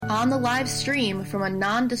On the live stream from a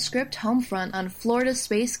nondescript homefront on Florida's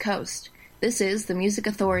Space Coast, this is the Music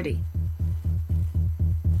Authority.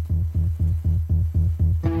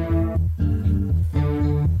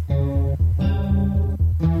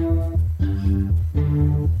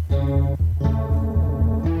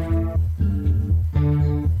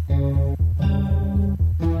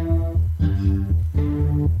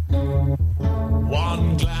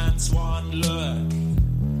 One glance, one look,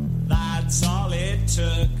 that's all it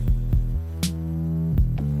took.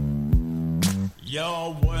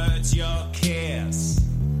 Your words, your kiss,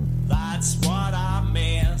 that's what I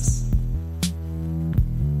miss.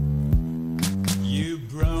 You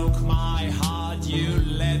broke my heart, you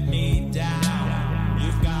let me down.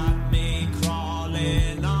 You've got me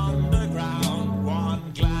crawling on the ground.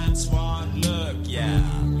 One glance, one look, yeah,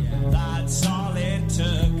 that's all it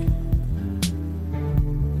took.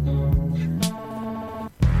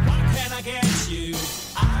 Why can't I get you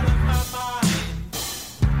out of my mind?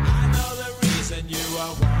 I know the reason you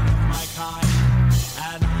are one of my kind,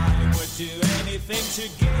 and I would do anything to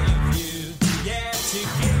give you, yeah, to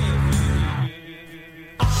give you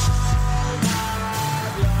all that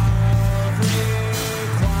love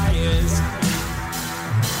requires.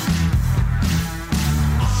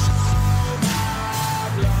 All that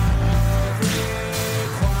love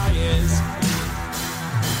requires.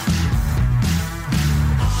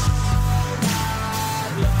 All that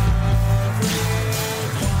love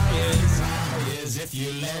requires is if you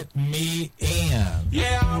let me in.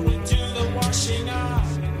 Yeah, I would do the washing up.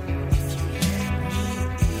 If you let me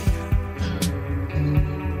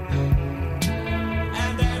in.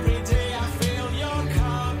 And every day I feel your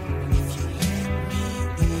come. If you let me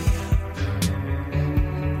in.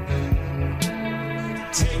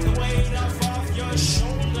 Take the weight off your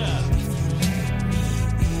shoulder. If you let me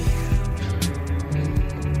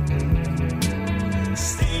in.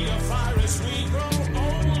 Steal your fire as we grow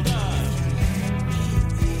older.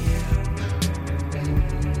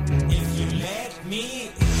 If you let me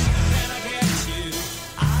in, then I get you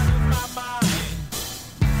out of my mind.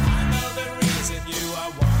 I know the reason you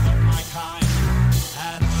are one of my kind,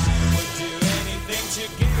 and I would do anything to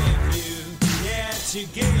give you, yeah, to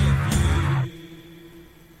give you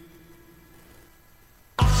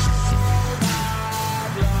all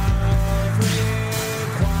that love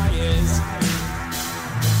requires.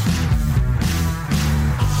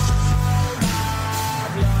 All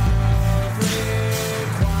that love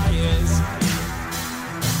requires.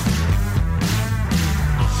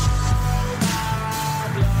 All that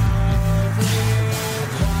love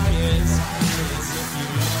requires is if you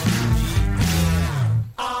let me in.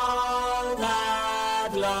 All that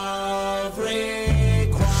love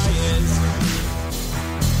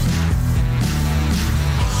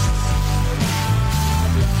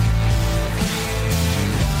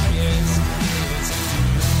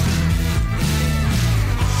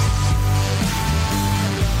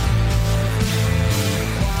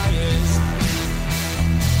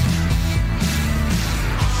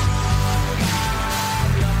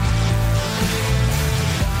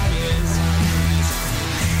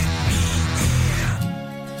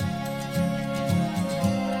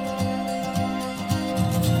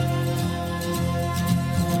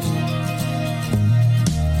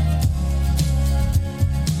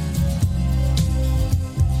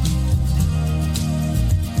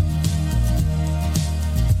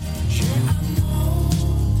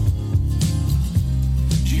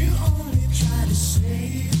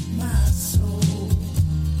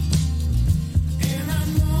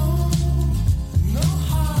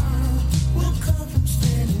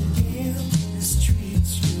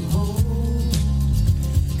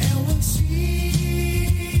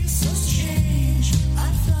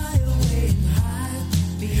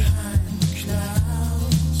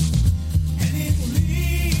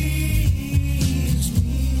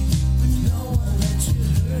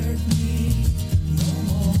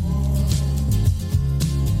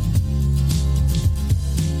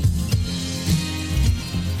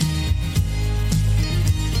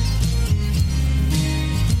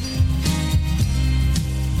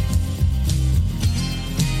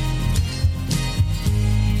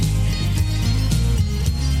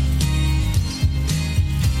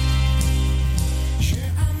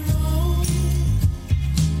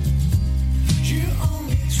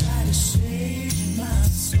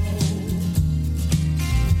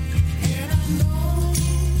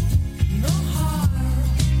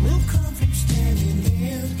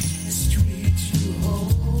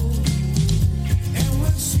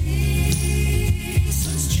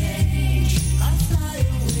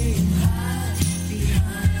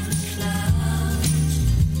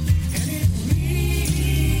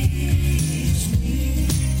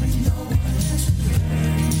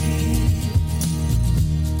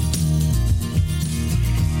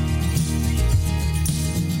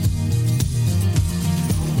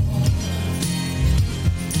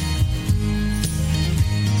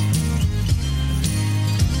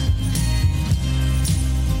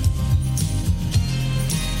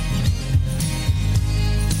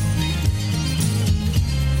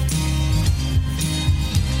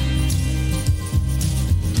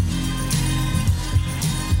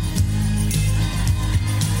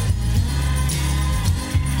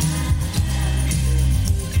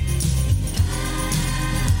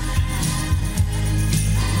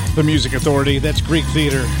The Music Authority, that's Greek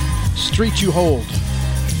Theater. Street You Hold,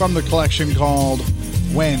 from the collection called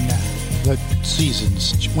When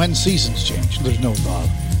Seasons Change. There's no love.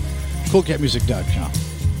 CoolCatMusic.com.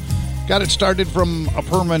 Got it started from A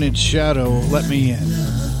Permanent Shadow, Let Me In.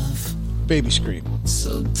 Baby Scream.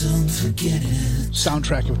 So don't forget it.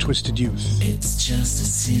 Soundtrack of Twisted Youth. It's just a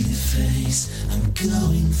silly face I'm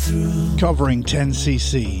going through. Covering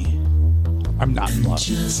 10cc. I'm Not in Love.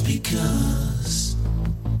 Just because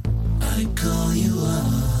I call you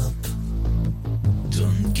up,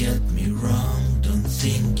 don't get me wrong, don't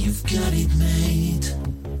think you've got it made.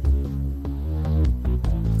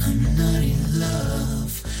 I'm not in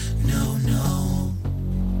love, no, no.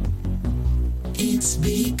 It's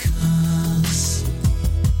because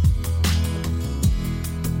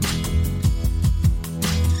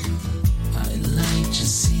I like to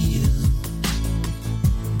see you,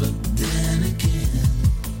 but then again,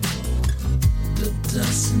 that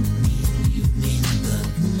doesn't mean you mean that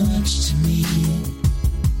much to me.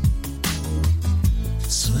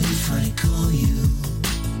 So if I call you,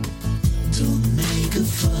 don't make a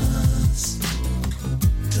fuss.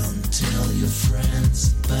 Don't tell your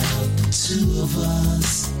friends about the two of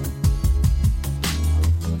us.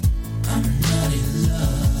 I'm not in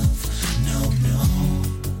love, no, no.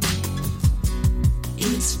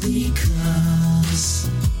 It's because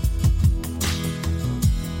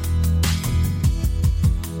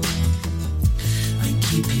I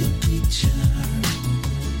keep your picture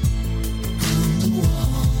on the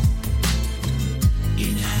wall.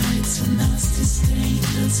 It hides a nasty stain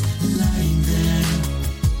that's lying there.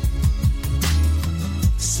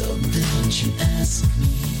 So don't you ask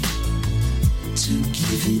me to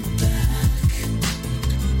give it back.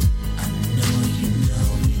 I know it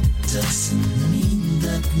doesn't mean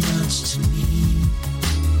that much to me.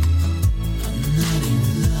 I'm not in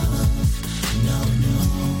love, no, no.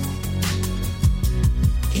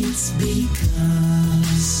 It's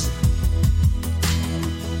because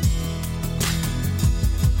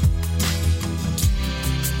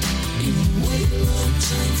you wait a long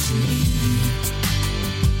time for me.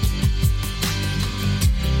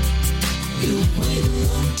 You wait a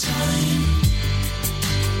long time.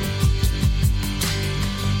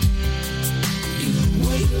 You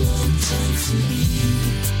wait a long time for me.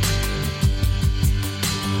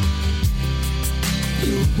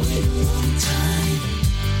 You wait a long time.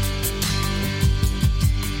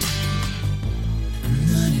 I'm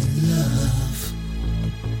not in love,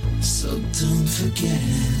 so don't forget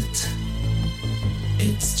it.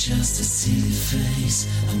 It's just a silly phase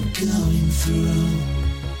I'm going through.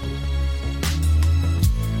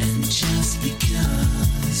 And just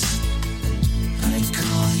because I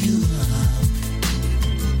call you up,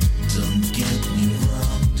 don't get me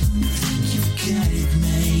wrong, don't think you've got it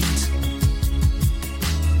made.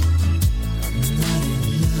 I'm not in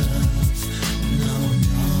love, no,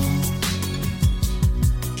 no.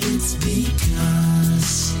 It's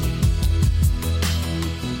because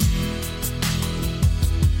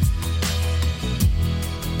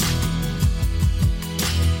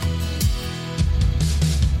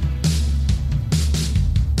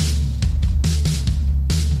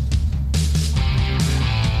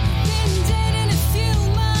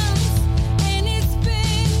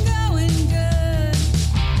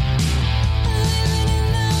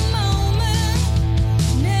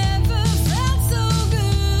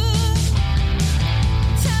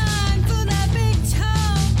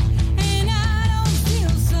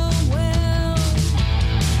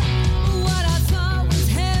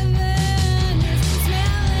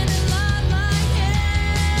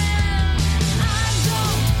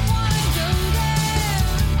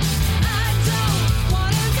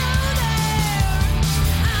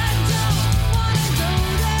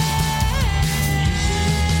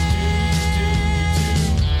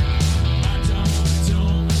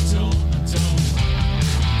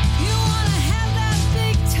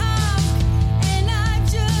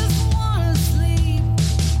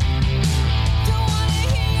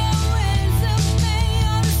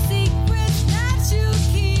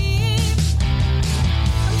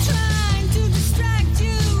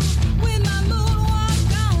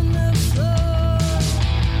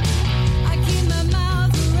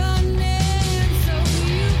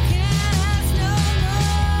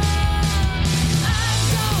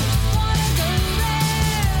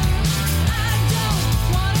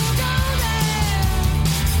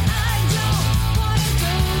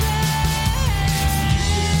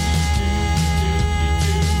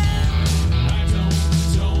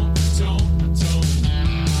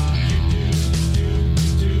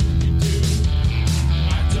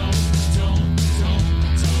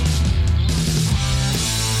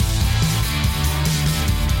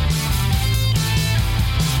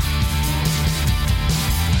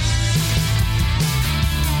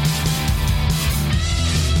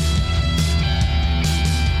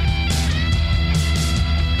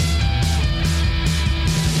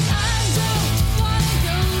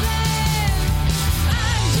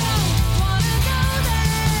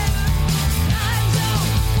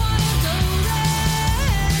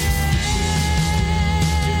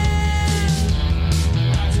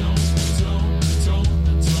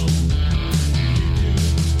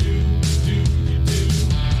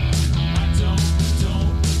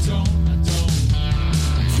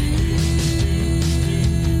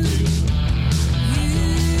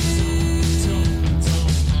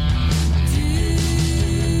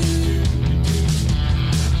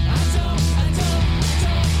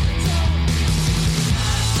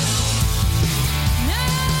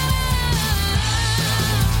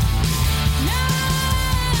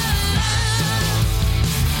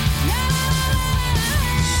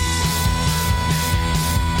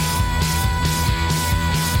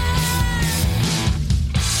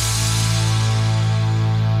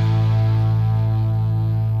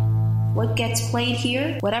what gets played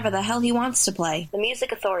here? Whatever the hell he wants to play. The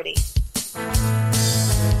Music Authority.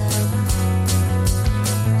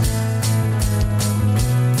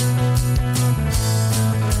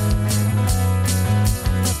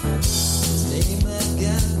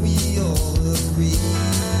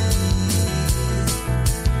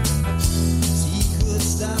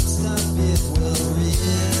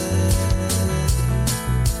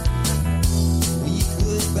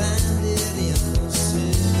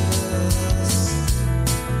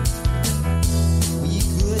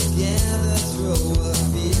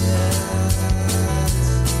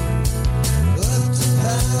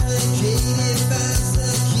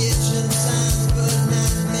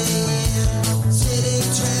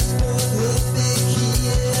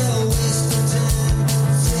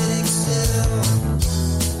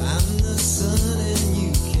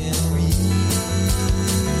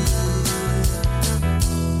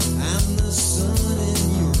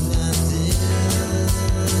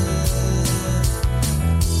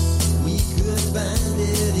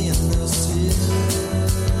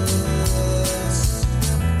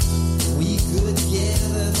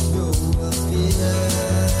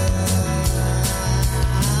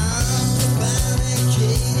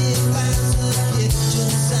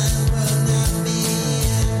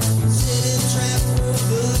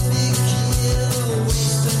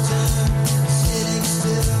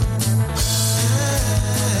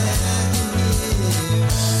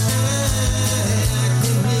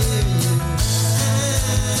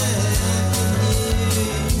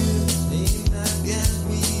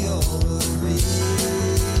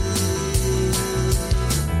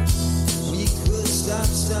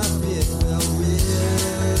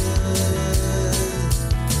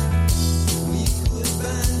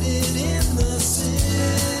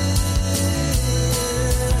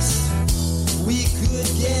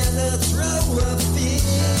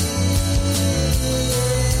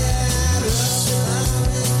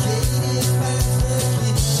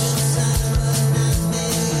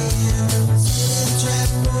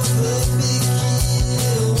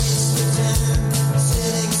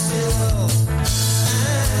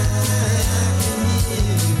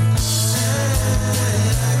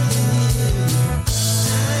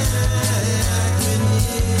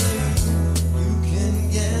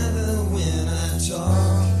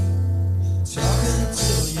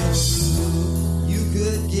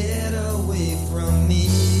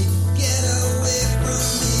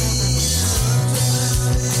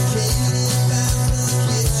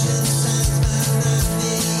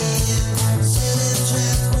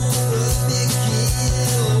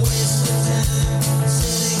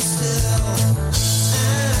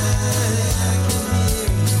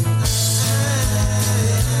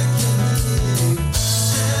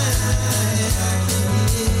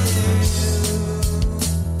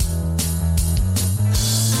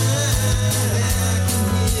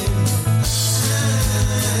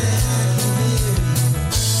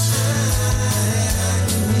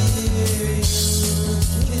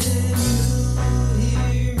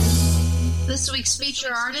 This week's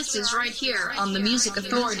feature artist is right here on the Music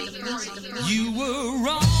Authority. You were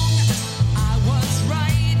wrong, I was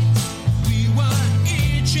right. We were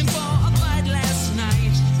itching for a fight last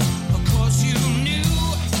night. Of course you knew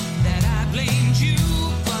that I blamed you,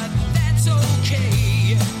 but that's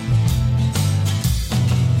okay.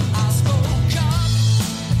 I spoke up,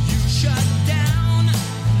 you shut down,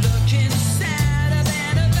 looking sadder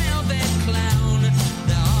than a velvet clown.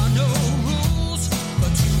 There are no rules,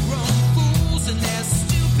 but you run fools and their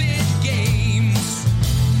stupid games.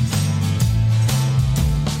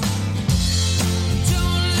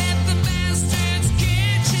 Don't let the bastards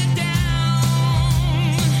get you down.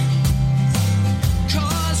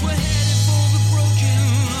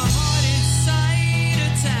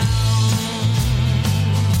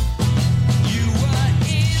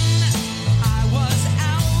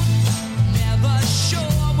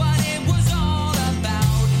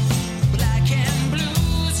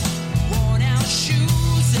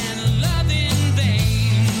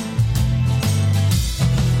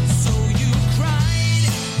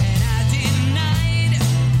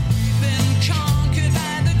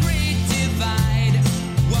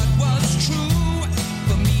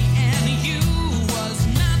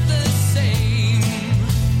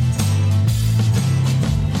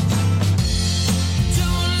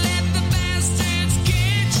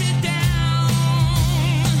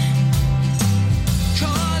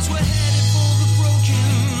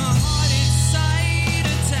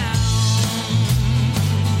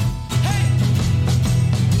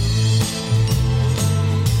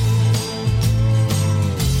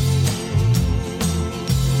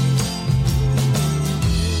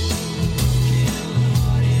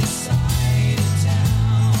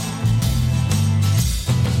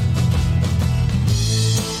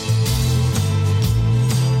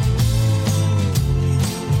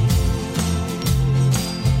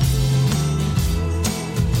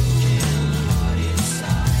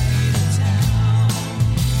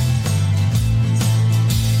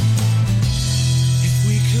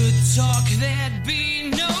 there'd be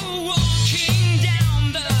no walking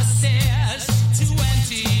down the stairs to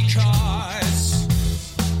empty cars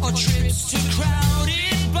or trips to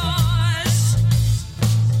crowded bars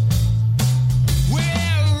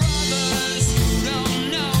where others who don't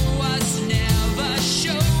know us never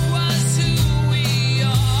show us who we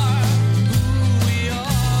are,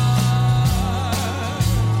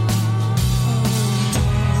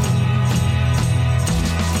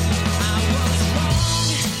 I was wrong,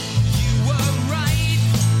 you were right.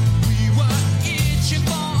 We were itching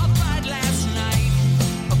for a fight last night.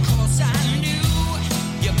 Of course I knew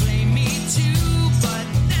you blame me too, but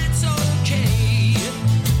that's okay.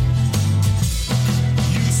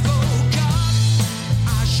 You spoke up, I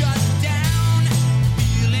shut down,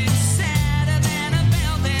 feeling sadder than a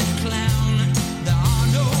velvet clown. There are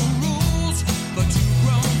no rules for two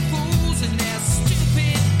grown fools and their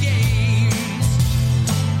stupid games.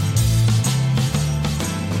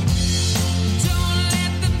 Don't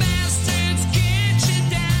let the bastards get you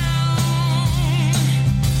down,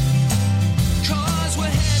 'cause we're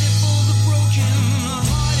headed for the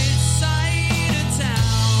broken-hearted side of town.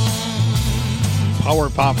 Power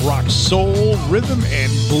pop, rock, soul, rhythm,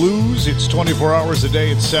 and blues. It's 24 hours a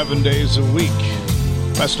day. It's 7 days a week.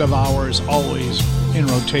 Best of hours always in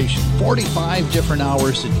rotation. 45 different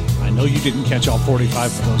hours. I know you didn't catch all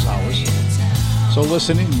 45 of those hours. So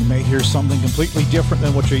listening, you may hear something completely different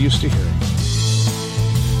than what you're used to hearing.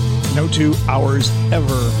 No 2 hours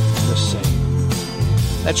ever the same.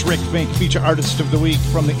 That's Rick Fink, feature artist of the week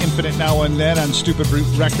from the Infinite Now and Then on Stupid Root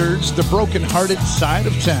Records, The Broken-Hearted Side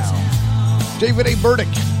of Town. David A.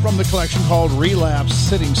 Burdick from the collection called Relapse,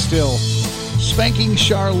 Sitting Still. Spanking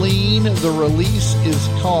Charlene, the release is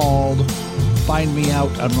called Find Me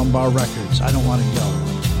Out on Rumbar Records. I Don't Want to Go.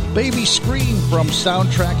 Baby Scream from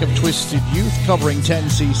Soundtrack of Twisted Youth, covering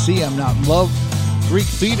 10cc, I'm Not in Love. Greek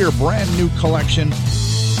Theater, brand new collection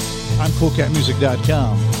on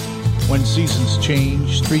coolcatmusic.com. When Seasons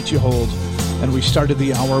Change, Streets You Hold. And we started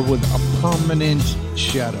the hour with A Permanent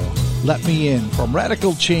Shadow. Let Me In from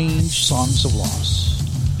Radical Change, Songs of Loss.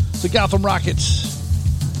 The Gotham Rockets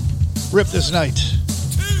rip this night.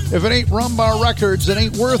 If it ain't Rumbar Records, it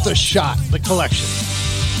ain't worth a shot. The collection.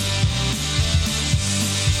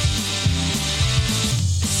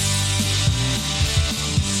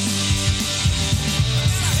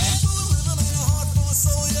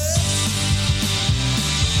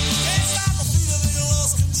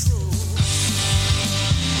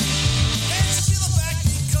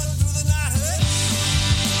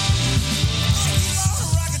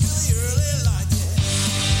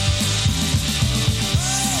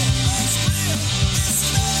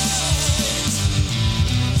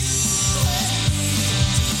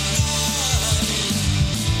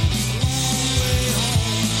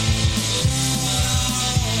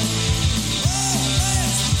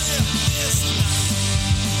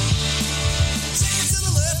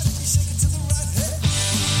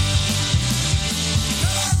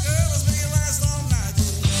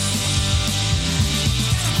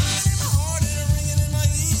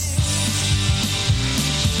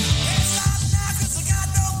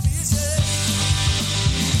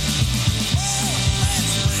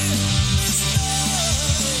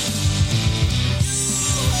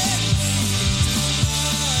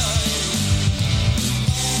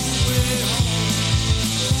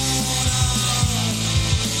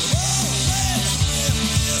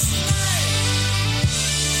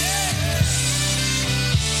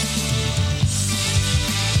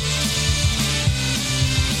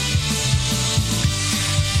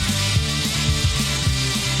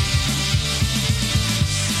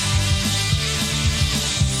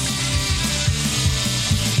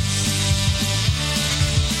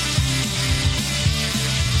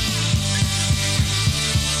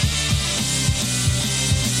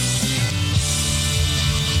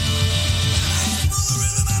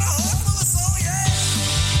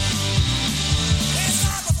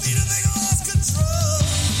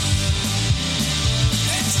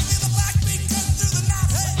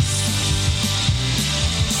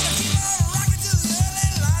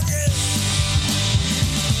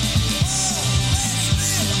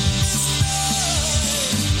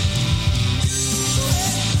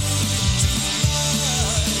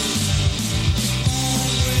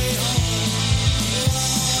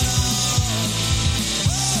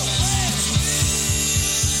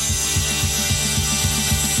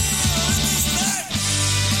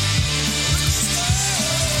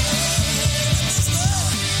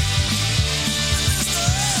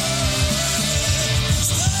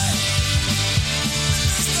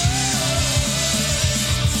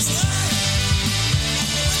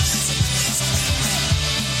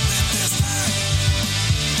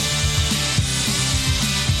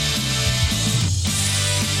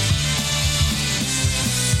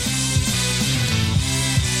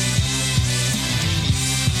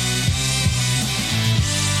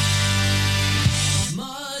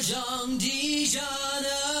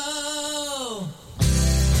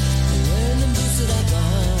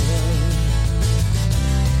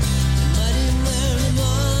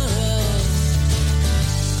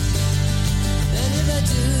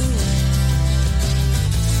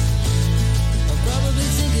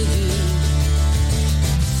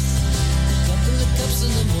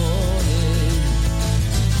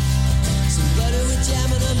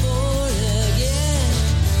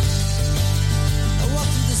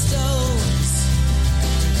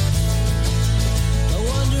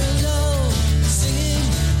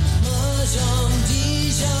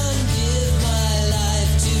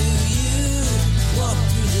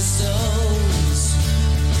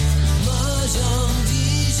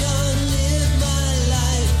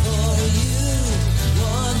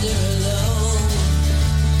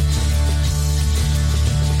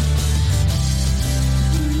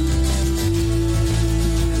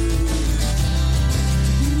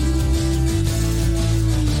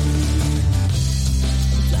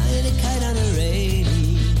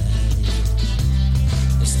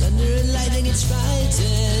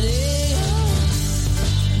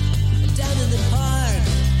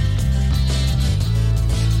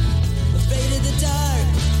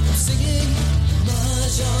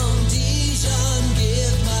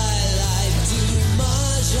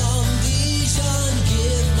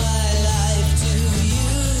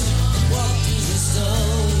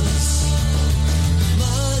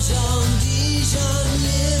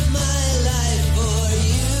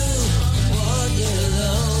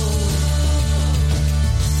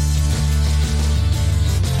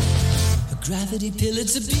 Taffety pill,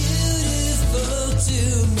 it's a beautiful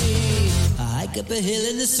to me. I hike up a hill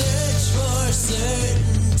in the search for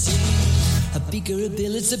certainty. A beaker, a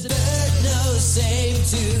bill, it's a bird, no same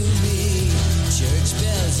to me. Church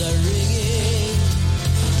bells are ringing.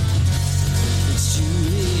 It's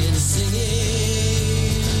Julian singing.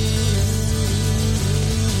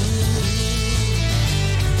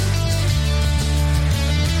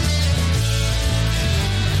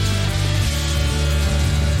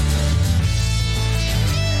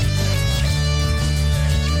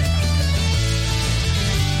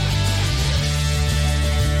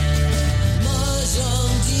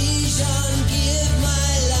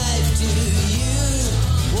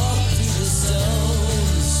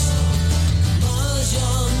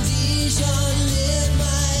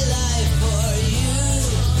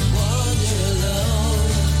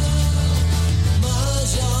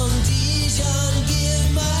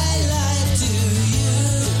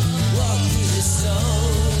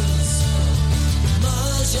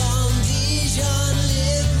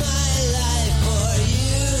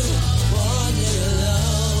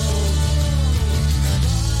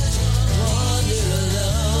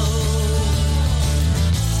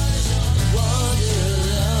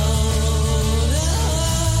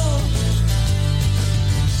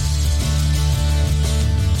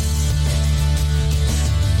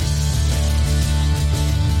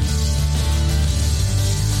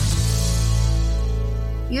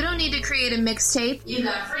 You don't need to create a mixtape. You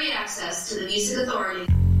got free access to the Music Authority.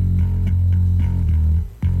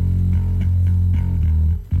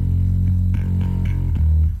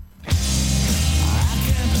 I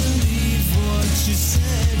can't believe what you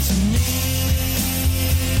said to me.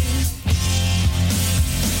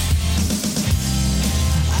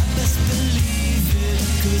 I best believe it,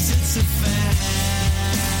 'cause it's a fact.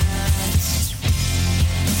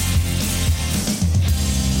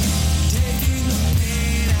 Taking the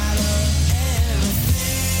pain out of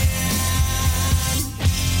everything.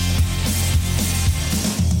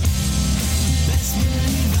 Best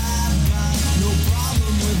believe I've got no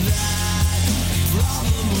problem with that.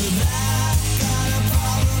 Problem with that. Got a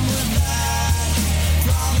problem with that.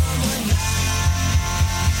 Problem with that.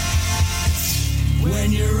 When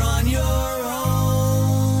you're on your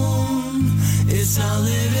own, it's not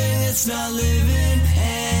living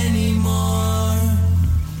anymore.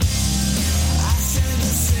 I say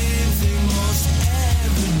the same thing most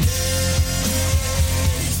every day.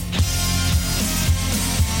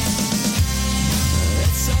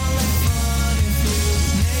 It's all like fun if you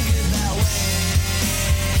make it that way.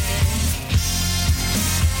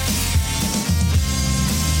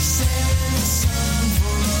 Sailing the sun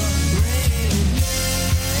for a rainy day.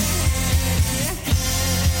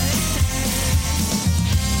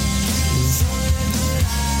 It's only a good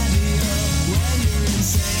idea when you're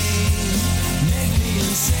insane. Make me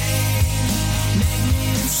insane. Make me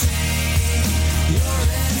insane. You're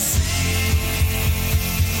insane.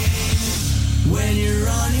 When you're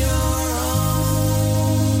on your own,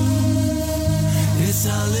 it's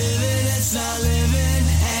not living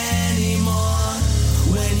anymore.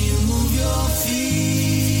 When you move your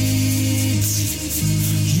feet,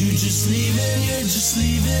 you're just leaving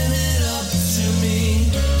it up to me.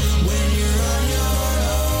 When you're on your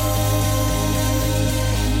own,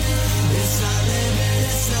 it's not living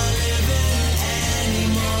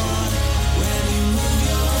anymore. When you move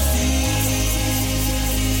your feet,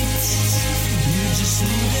 you're just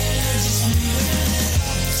leaving it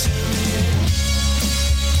up to me.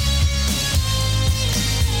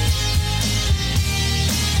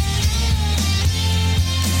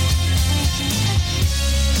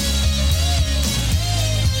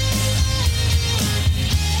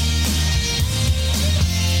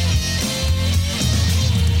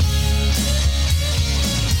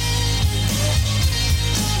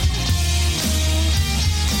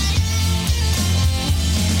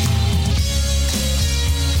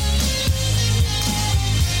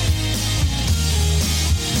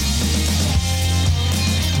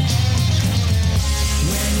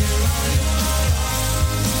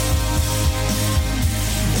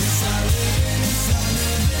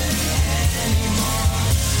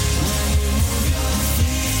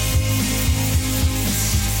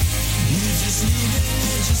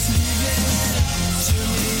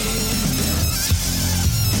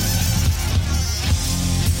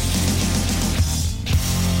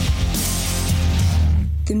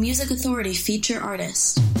 The Music Authority feature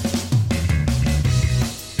artist.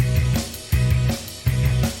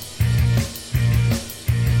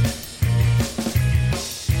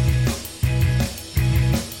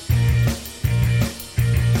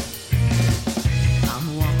 I'm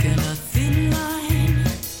walking a thin line.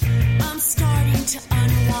 I'm starting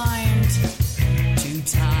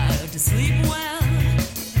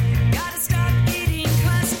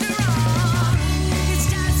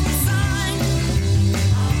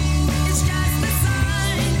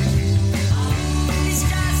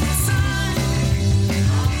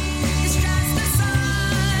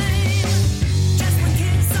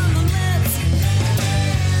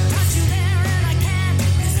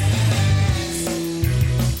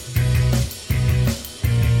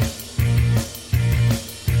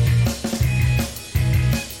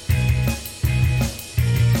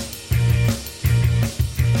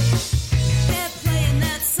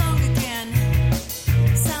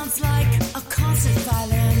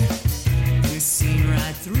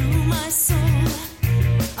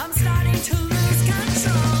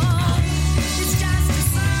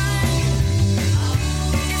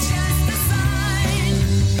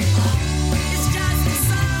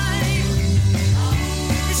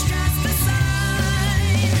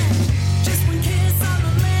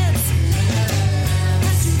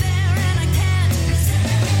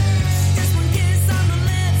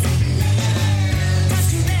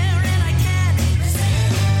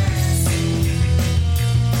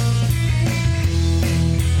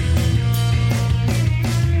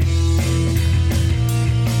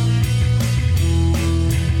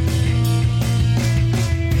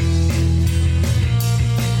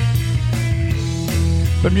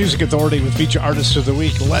The Music Authority with feature artist of the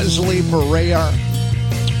week, Leslie Pereira.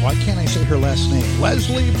 Why can't I say her last name?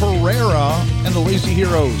 Leslie Pereira and the Lazy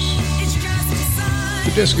Heroes.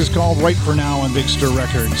 The disc is called Right For Now on Big Stir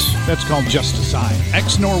Records. That's called Just a Sign.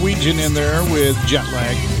 Ex-Norwegian in there with Jet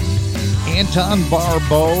Lag. Anton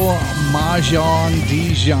Barbeau, Mahjong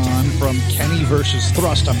Dijon from Kenny vs.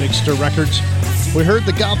 Thrust on Big Stir Records. We heard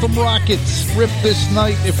the Gotham Rockets rip this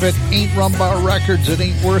night. If it ain't Rumbar Records, it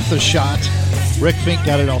ain't worth a shot. Rick Fink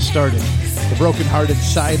got it all started. The Broken-Hearted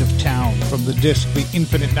Side of Town from the disc The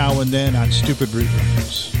Infinite Now and Then on Stupid Brute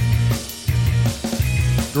Records.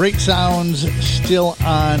 Great sounds still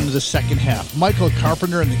on the second half. Michael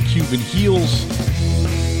Carpenter and the Cuban Heels.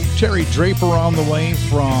 Terry Draper on the way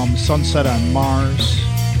from Sunset on Mars.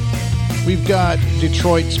 We've got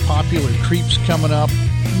Detroit's Popular Creeps coming up.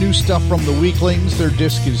 New stuff from the Weaklings. Their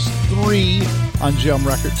disc is 3 on Jum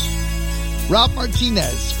Records. Rob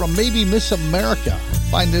Martinez from Maybe Miss America.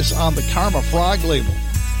 Find this on the Karma Frog label.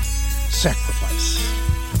 Sacrifice.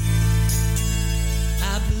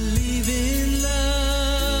 I believe in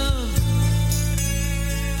love.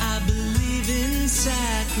 I believe in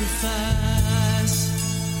sacrifice.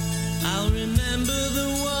 I'll remember the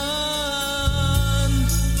one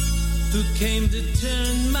who came to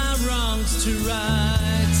turn my wrongs to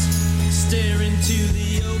rights. Stare into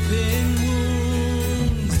the open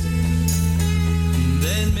wounds,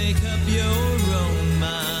 then make up your own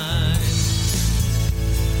mind.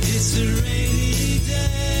 It's a rainy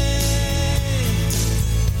day,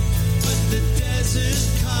 but the desert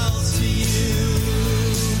calls to you.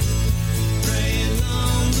 Pray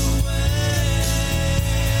along the way,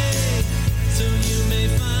 so you may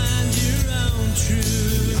find your own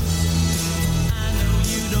truth. I know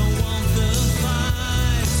you don't want the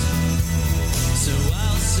fight, so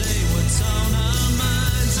I'll say what's on our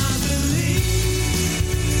minds. I believe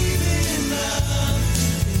in love,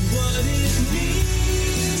 in what it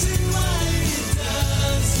means and what it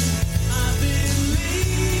does. I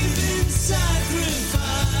believe in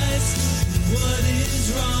sacrifice, in what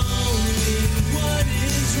is wrong and what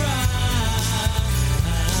is right.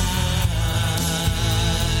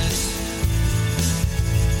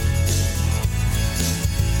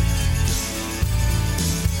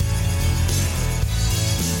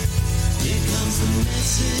 Here comes the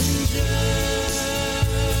messenger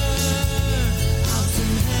out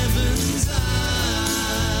from heaven's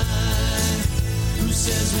eye, who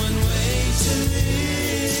says one way to live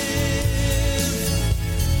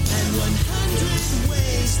and 100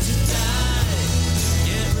 ways to die.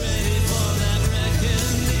 Get ready for that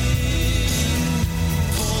reckoning,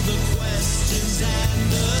 for the questions and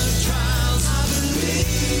the trials. I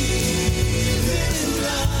believe in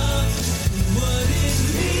love, in what it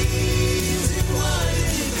means and what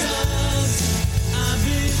it does. I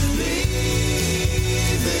believe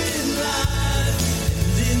in life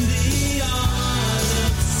and in the art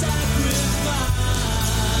of sacrifice.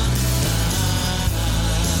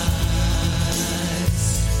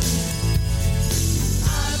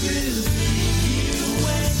 I believe you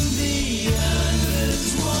when the others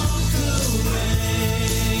walk away.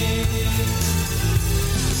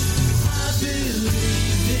 I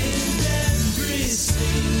believe in every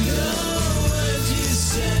single word you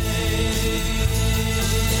say.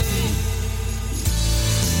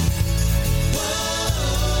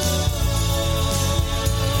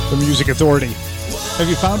 The Music Authority. Have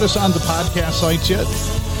you found us on the podcast sites yet?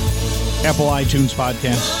 Apple iTunes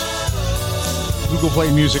Podcast, Google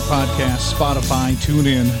Play Music Podcast, Spotify,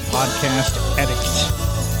 TuneIn, Podcast Addict,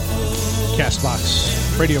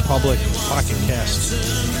 Castbox, Radio Public, Pocket Cast.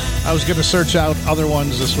 I was going to search out other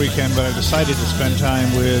ones this weekend, but I decided to spend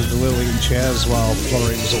time with Lily and Chaz while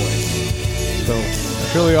Lori was away. So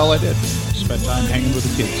that's really all I did. Spent time hanging with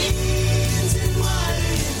the kids.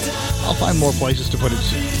 I'll find more places to put it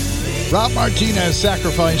soon. Rob Martinez,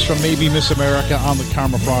 Sacrifice from Maybe Miss America on the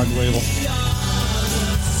Karma Frog label.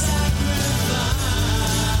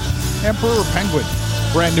 Emperor Penguin,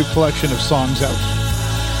 brand new collection of songs out.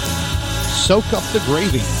 Soak Up the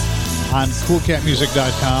Gravy on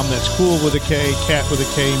coolcatmusic.com. That's cool with a K, cat with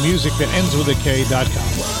a K, music that ends with a K.com.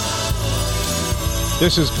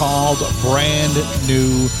 This is called Brand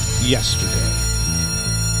New Yesterday.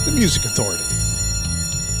 The Music Authority.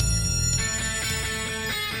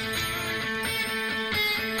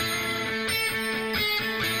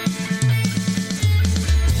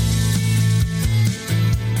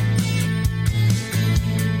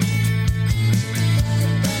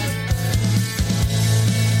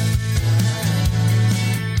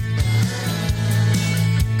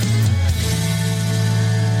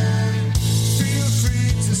 Feel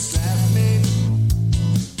free to slap me.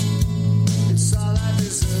 It's all I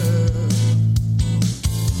desire.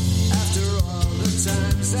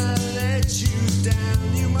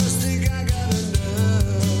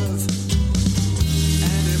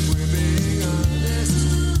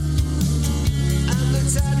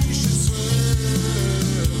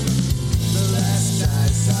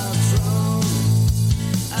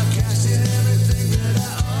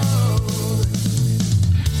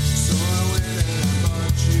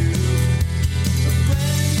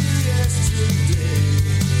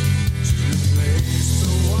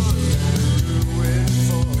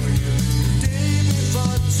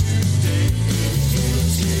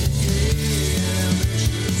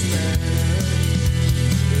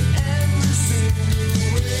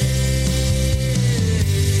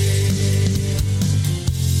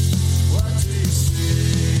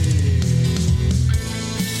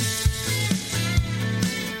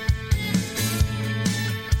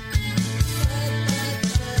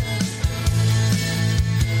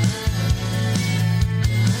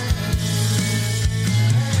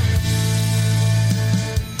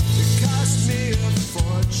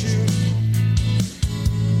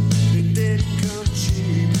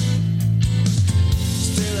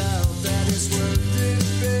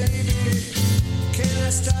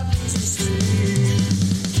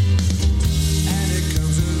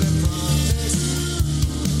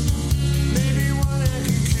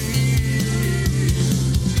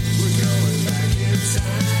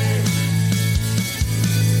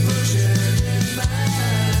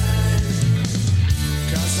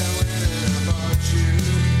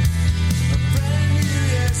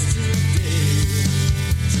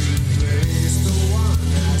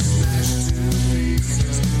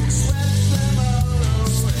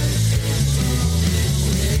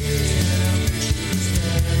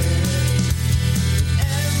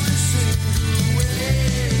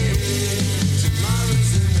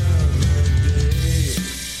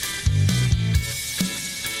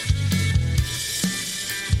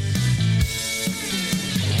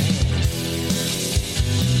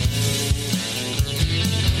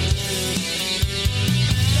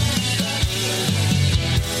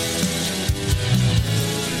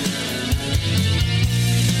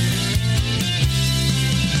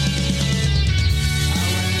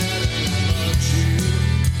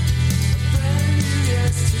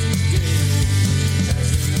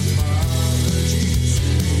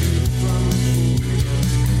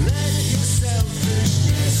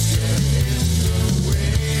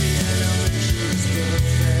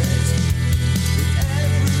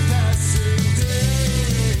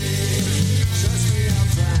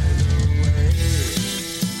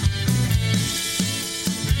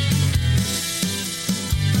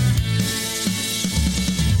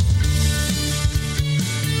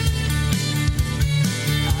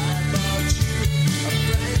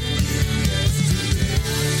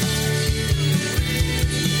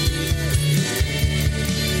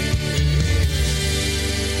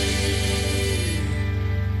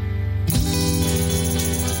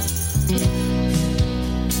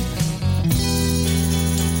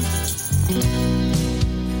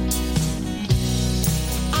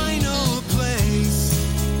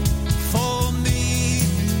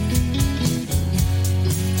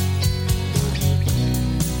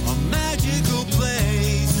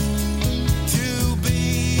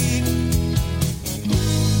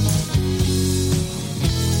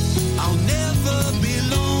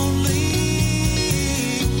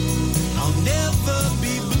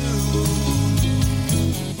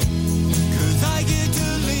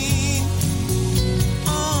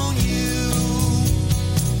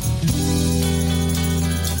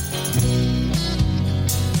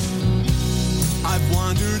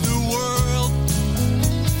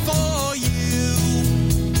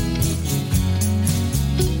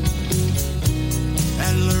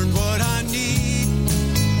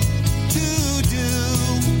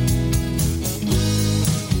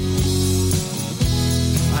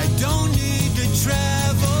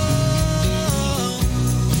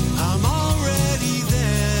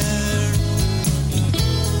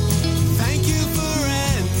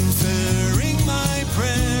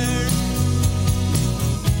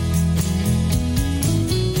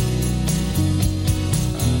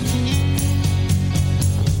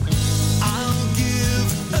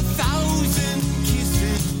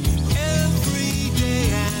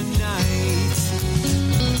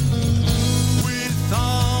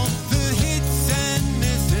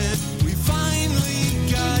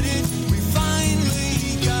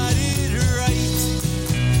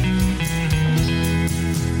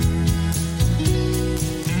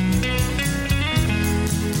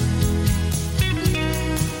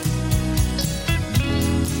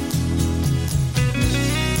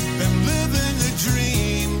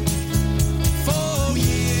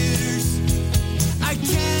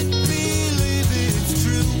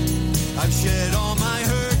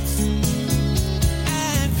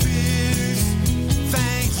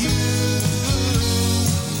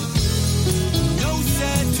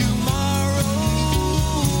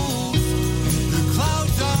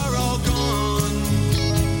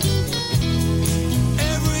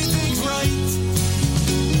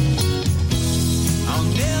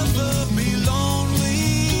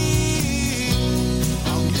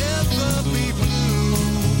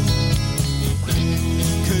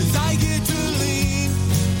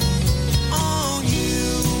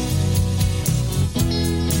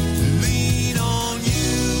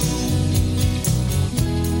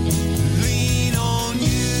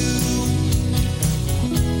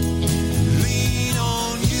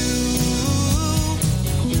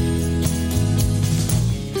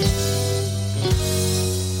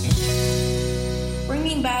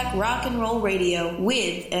 Talk rock and roll radio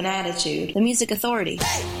with an attitude. The Music Authority.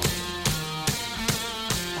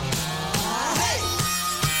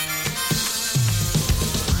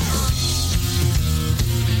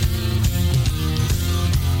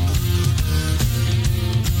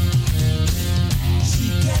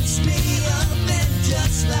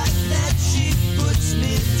 Just like that, she puts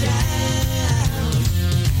me down.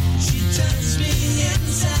 She turns me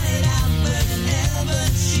inside out whenever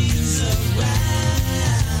she's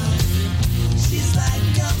around. She's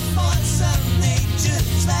like a force of nature,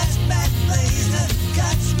 flashback blazer,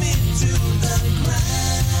 cuts me to the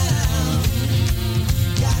ground.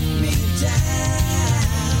 Got me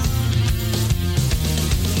down.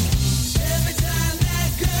 Every time that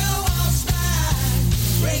girl walks by,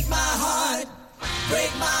 break my heart.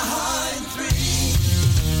 Break my heart in three.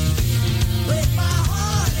 Break my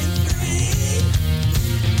heart in three.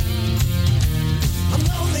 I'm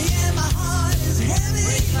lonely and my heart is heavy.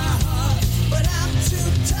 Break my heart, but I'm too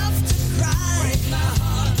tough to cry. Break my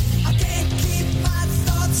heart. I can't keep my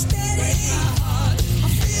thoughts steady. Break my heart. I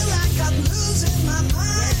feel like I'm losing my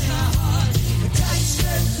mind. Break my heart. A tight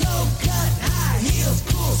skirt, low cut, high heels,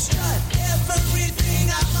 cool strut. Everything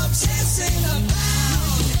I'm obsessing about.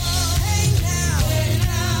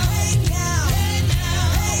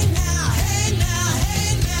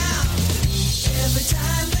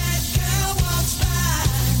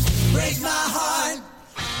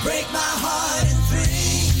 Break my heart in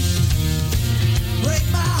three. Break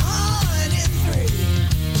my heart in three.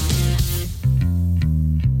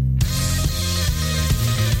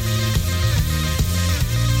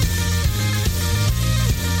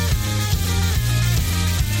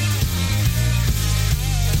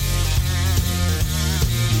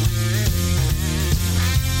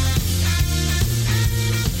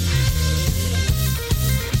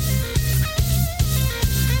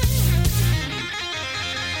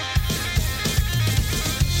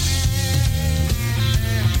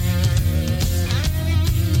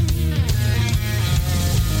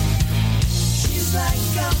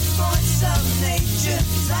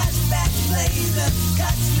 Flashback blazer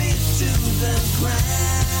cuts me to the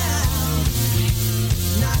ground,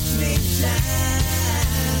 knocks me down.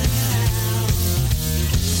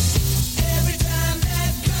 Every time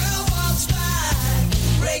that girl walks by,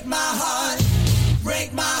 break my heart,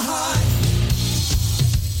 break my heart.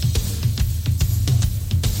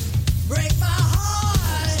 Break my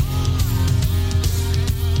heart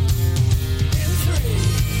in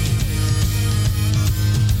three.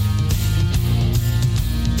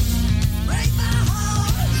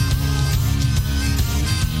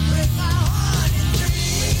 Break my heart in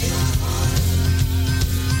three.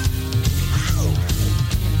 Ow.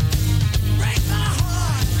 Break my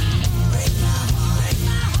heart. Break my heart. Break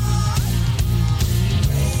my heart.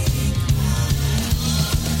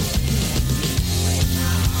 Break my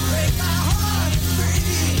heart. Break my heart in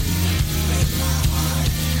three. Break my heart.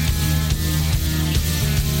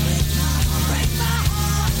 Break my heart. Break my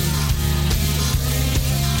heart.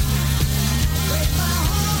 Break my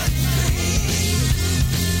heart in three.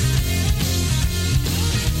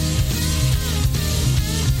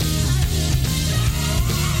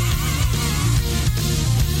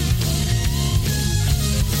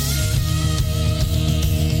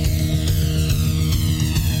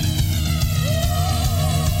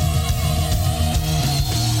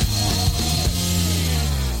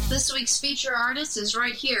 This week's feature artist is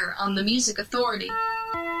right here on The Music Authority. You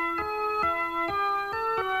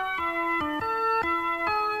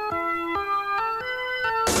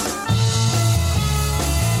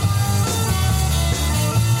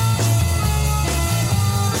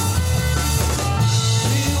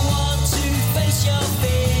want to face your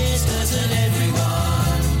fears, doesn't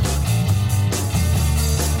everyone?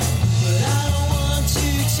 But I don't want to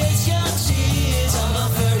chase your tears on my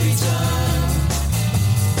furry tongue.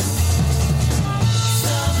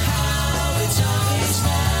 Somehow the time is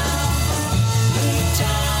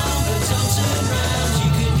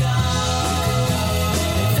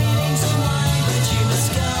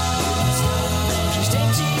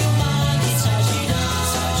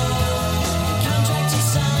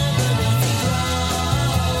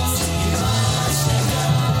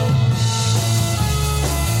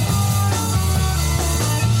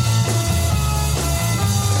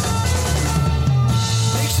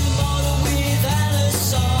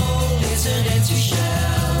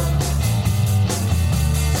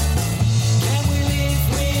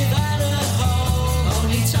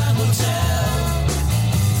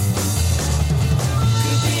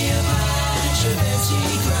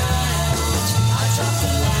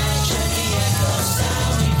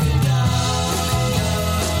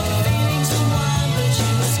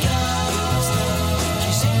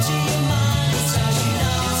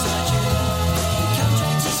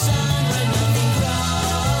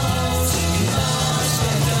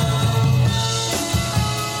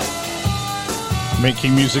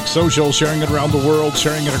Making music social, sharing it around the world,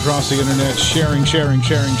 sharing it across the internet, sharing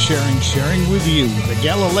with you. The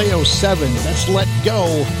Galileo 7, Let's Let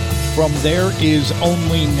Go, from There Is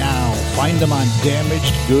Only Now. Find them on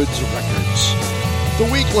Damaged Goods Records. The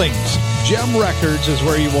Weaklings, Gem Records is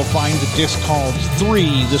where you will find the disc called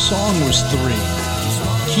 3. The song was 3.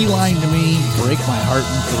 Keyline to Me, Break My Heart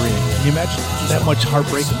in 3. Can you imagine that much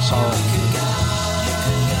heartbreak and sorrow?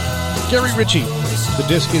 Gary Ritchie. The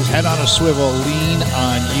disc is Head on a Swivel, Lean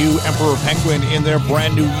on You. Emperor Penguin in their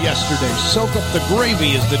brand new Yesterday. Soak Up the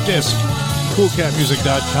Gravy is the disc.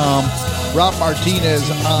 CoolCatMusic.com. Rob Martinez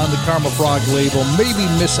on the Karma Frog label. Maybe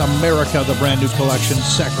Miss America, the brand new collection.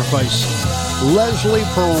 Sacrifice. Leslie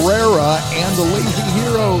Pereira and the Lazy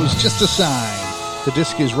Heroes, Just a Sign. The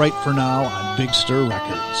disc is Right For Now on Big Stir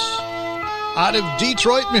Records. Out of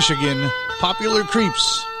Detroit, Michigan, Popular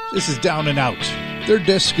Creeps. This is Down and Out. Their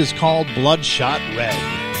disc is called Bloodshot Red.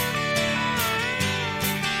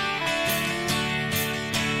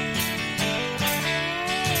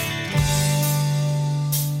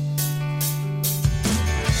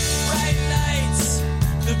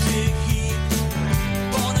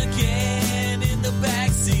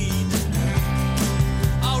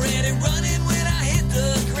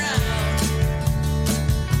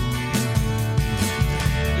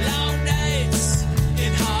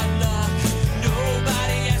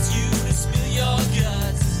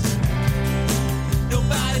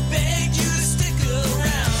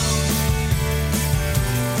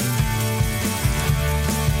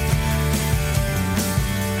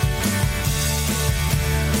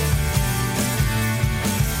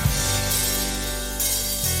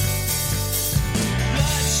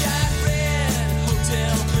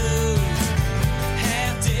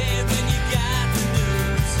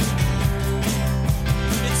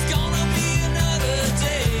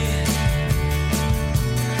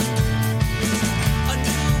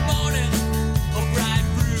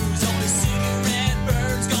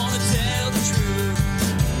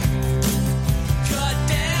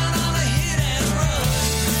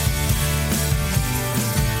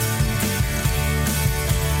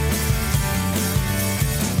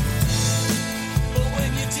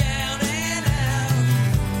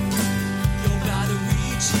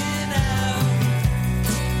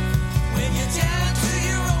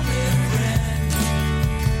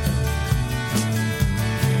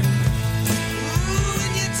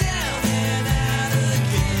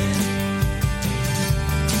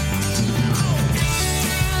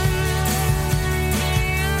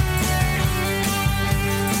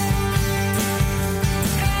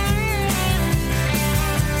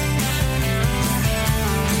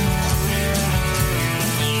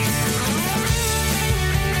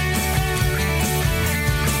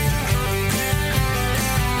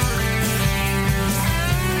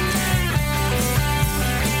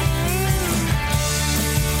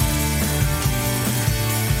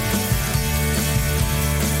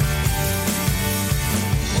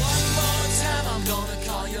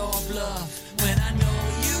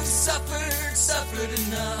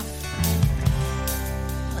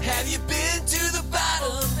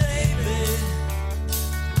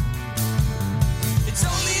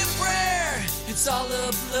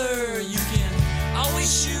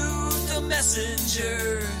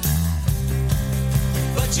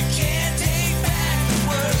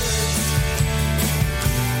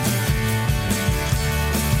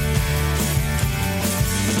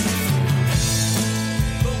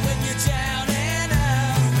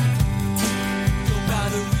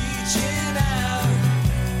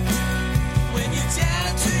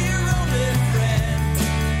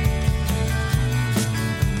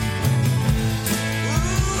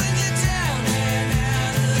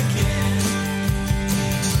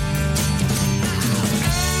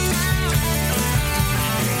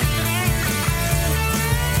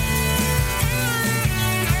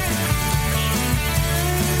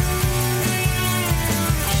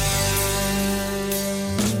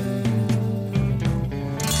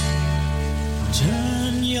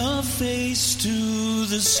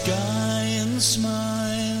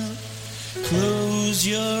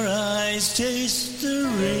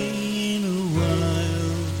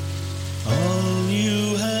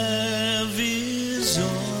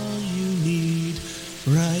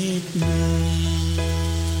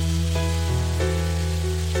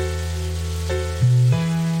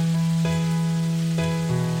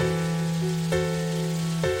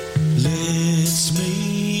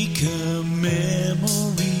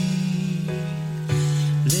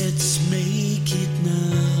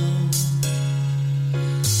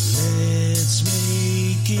 Let's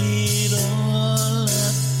make it all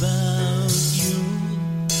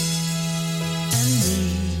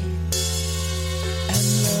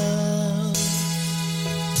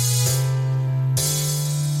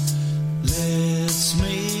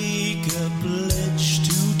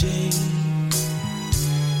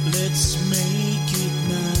Let's make it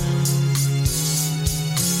now.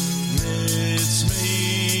 Let's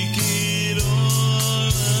make it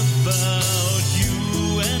all about you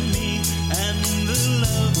and me and the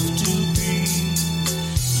love to be.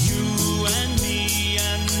 You and me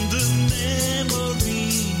and the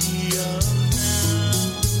memory of now.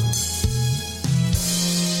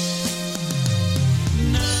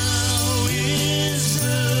 Now is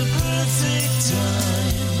the perfect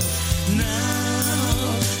time.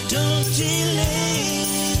 Now, don't delay.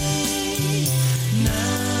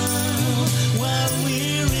 Now, while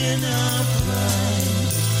we're in our prime,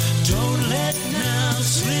 don't let now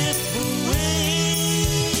slip away.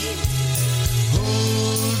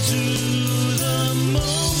 Hold to the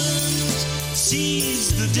moment, seize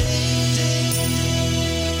the day.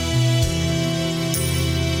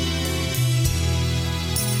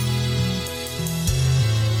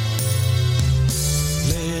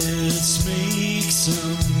 Let's make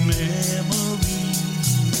some memories.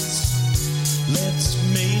 Let's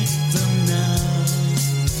make them now.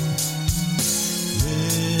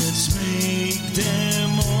 Let's make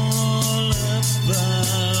them all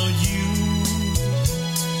about you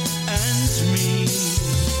and me.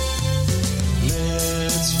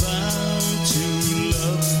 Let's vow to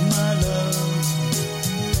love, my love.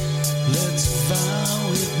 Let's vow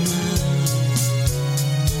it now.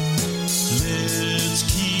 Let's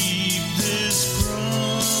keep this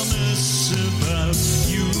promise about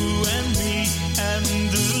you and me and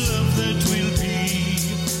the love that will be.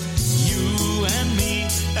 You and me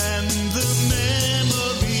and the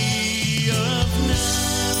memory of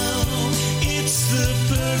now. It's the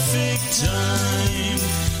perfect time.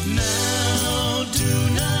 Now, do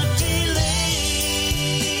not delay.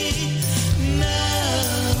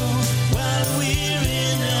 Now, while we're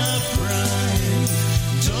in our prime,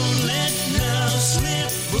 don't let now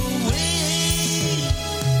slip away.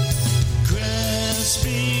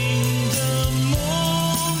 Grasping the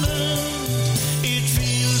moment, it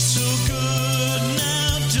feels so good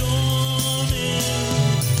now, don't it?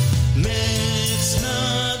 Let's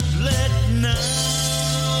not let now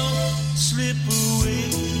slip away.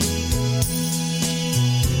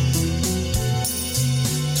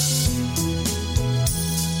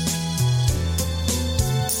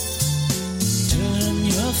 Turn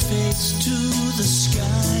your face to the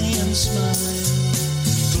sky and smile.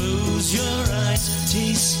 Close your eyes,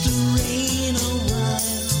 taste the rain a while.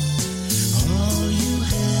 All you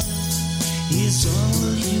have is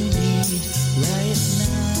all you need right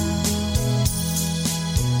now.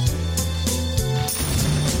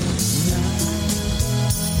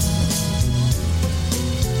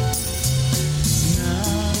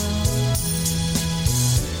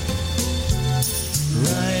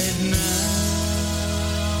 Right now.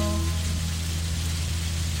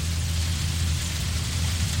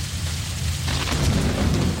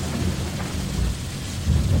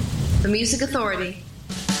 The Music Authority.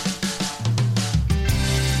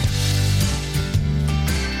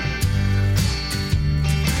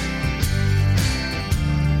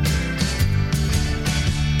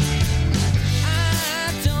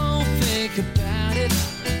 I don't think about it.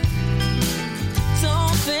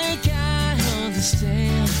 Don't think I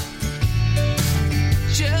understand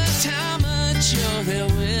just how much you're there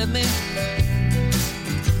with me.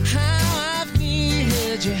 How I've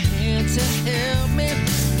needed your hand to help me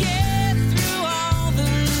get through all the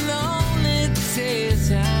lonely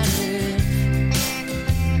days I live.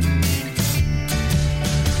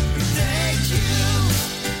 Thank you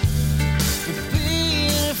for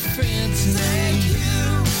being a friend to me. Thank you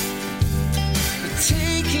for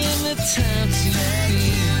taking the time to be.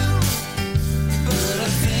 But I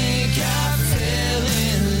think I fell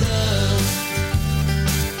in love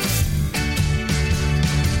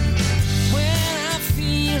when I'm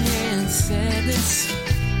feeling sadness,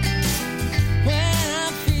 when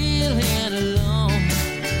I'm feeling alone.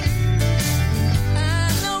 I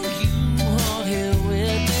know you are here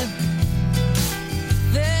with me,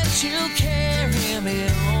 that you carry me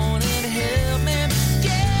on and help me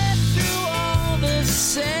get through all the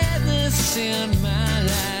sadness in my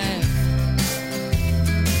life.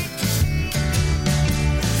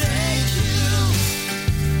 Thank you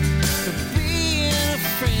for being a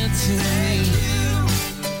friend to me,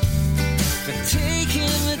 for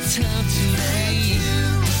taking the time to be.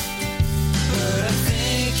 But I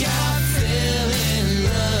think I fell in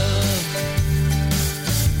love.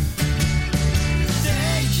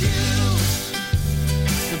 Thank you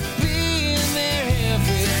for being there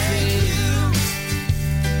every day.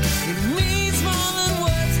 It means more than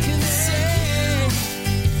words can say.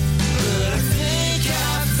 But I think I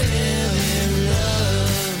fell in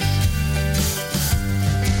love.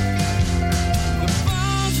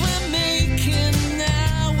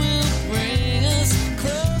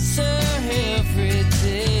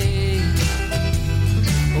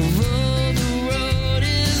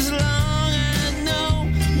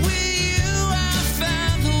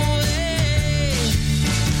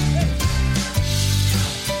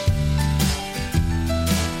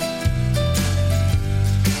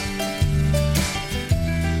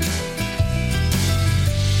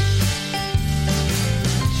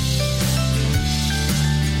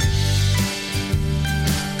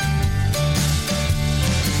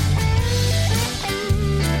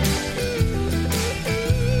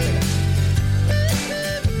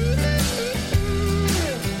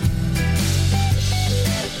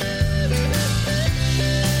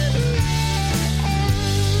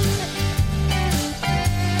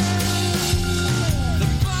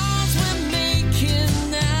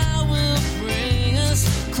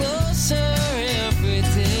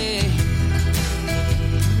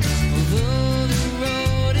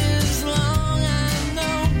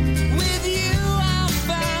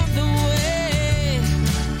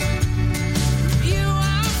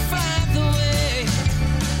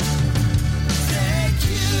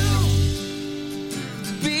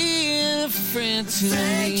 to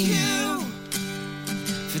Thank me you.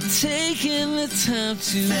 for taking the time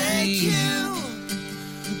to Thank be. you.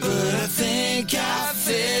 But I think